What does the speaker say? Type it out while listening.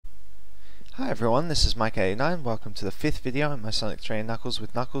Hi everyone, this is Mike89. Welcome to the 5th video in my Sonic 3 and Knuckles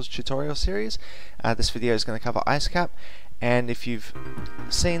with Knuckles tutorial series. This video is going to cover Ice Cap, and if you've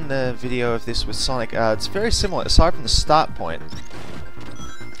seen the video of this with Sonic, it's very similar aside from the start point.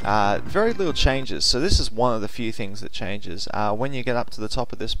 Very little changes, so this is one of the few things that changes. When you get up to the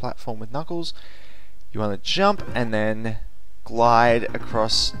top of this platform with Knuckles, you want to jump and then glide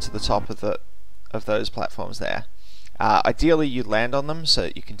across to the top of those platforms there. Ideally you land on them so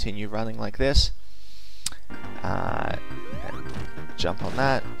that you continue running like this. Jump on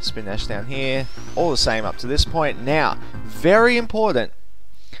that, spin dash down here, all the same up to this point. Now, very important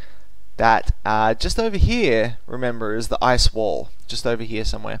that just over here, remember, is the ice wall, just over here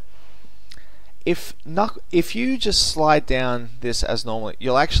somewhere. If you just slide down this as normal,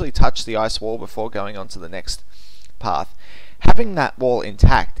 you'll actually touch the ice wall before going on to the next path. Having that wall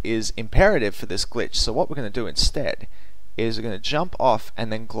intact is imperative for this glitch, so what we're going to do instead is we're going to jump off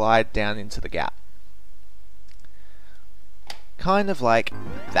and then glide down into the gap. Kind of like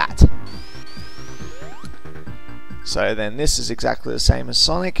that. So then this is exactly the same as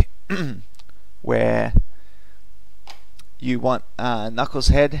Sonic, where you want Knuckles'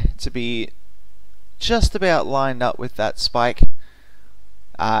 head to be just about lined up with that spike.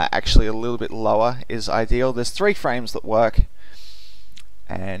 Actually a little bit lower is ideal. There's 3 frames that work,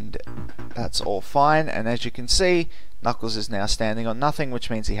 and that's all fine. And as you can see, Knuckles is now standing on nothing,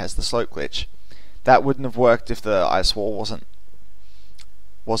 which means he has the slope glitch. That wouldn't have worked if the ice wall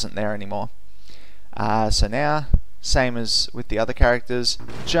wasn't there anymore. So now, same as with the other characters,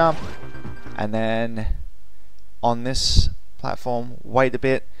 jump, and then on this platform, wait a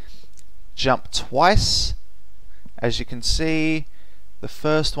bit, jump twice. As you can see, the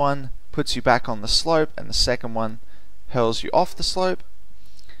first one puts you back on the slope, and the second one hurls you off the slope.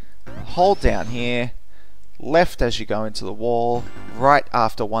 Hold down here, left as you go into the wall, right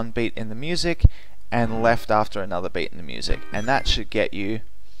after one beat in the music, and left after another beat in the music. And that should get you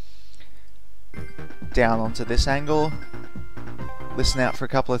down onto this angle. Listen out for a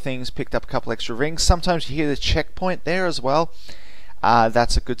couple of things, picked up a couple extra rings. Sometimes you hear the checkpoint there as well.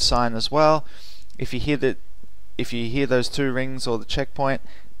 That's a good sign as well. If you hear those 2 rings or the checkpoint,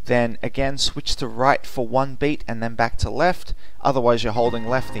 then again switch to right for 1 beat and then back to left. Otherwise you're holding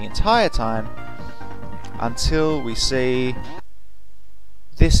left the entire time until we see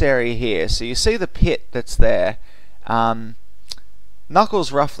this area here. So you see the pit that's there.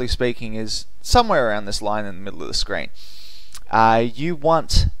 Knuckles, roughly speaking, is somewhere around this line in the middle of the screen. You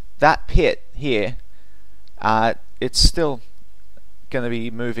want that pit here. It's still going to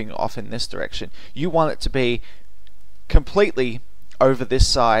be moving off in this direction. You want it to be completely over this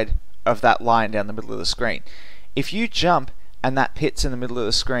side of that line down the middle of the screen. If you jump and that pit's in the middle of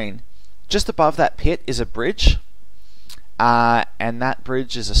the screen, just above that pit is a bridge, and that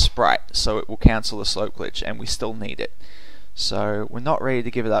bridge is a sprite, so it will cancel the slope glitch, and we still need it. So we're not ready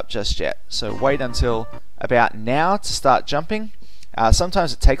to give it up just yet. So wait until about now to start jumping.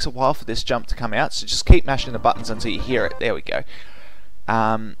 Sometimes it takes a while for this jump to come out, so just keep mashing the buttons until you hear it. There we go.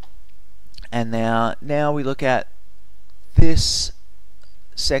 And now we look at this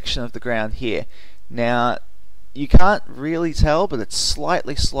section of the ground here. Now you can't really tell, but it's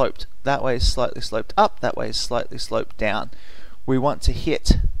slightly sloped. That way is slightly sloped up, that way is slightly sloped down. We want to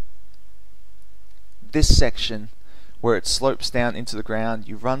hit this section where it slopes down into the ground.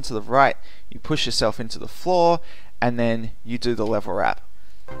 You run to the right, you push yourself into the floor, and then you do the level wrap.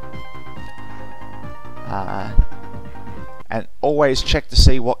 And always check to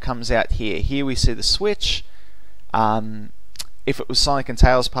see what comes out here. Here we see the switch. If it was Sonic and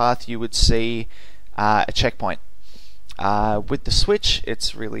Tails' path, you would see a checkpoint. With the switch,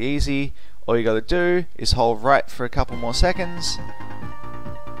 it's really easy. All you got to do is hold right for a couple more seconds,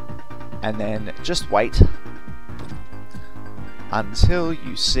 and then just wait until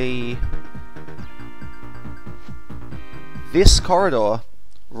you see this corridor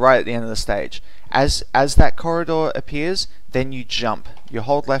right at the end of the stage. As that corridor appears, then you jump. You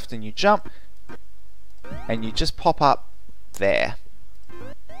hold left and you jump, and you just pop up there.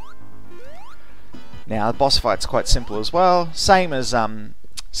 Now the boss fight's quite simple as well, same as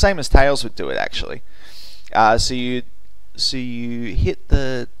Tails would do it actually. So you hit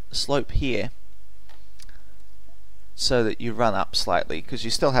the slope here so that you run up slightly, because you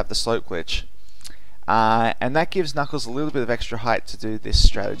still have the slope glitch, and that gives Knuckles a little bit of extra height to do this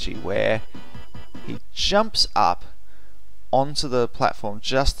strategy where he jumps up onto the platform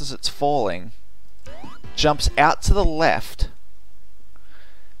just as it's falling, jumps out to the left,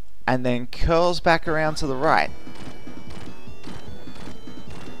 and then curls back around to the right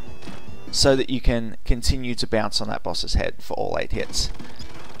so that you can continue to bounce on that boss's head for all 8 hits.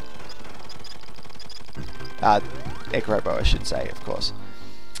 Egg Robo, I should say, of course.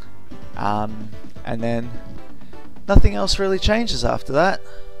 And then nothing else really changes after that.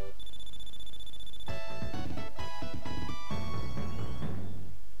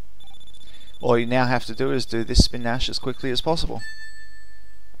 All you now have to do is do this spin dash as quickly as possible.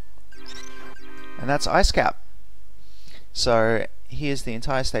 And that's Ice Cap. So here's the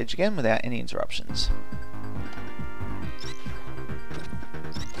entire stage again without any interruptions.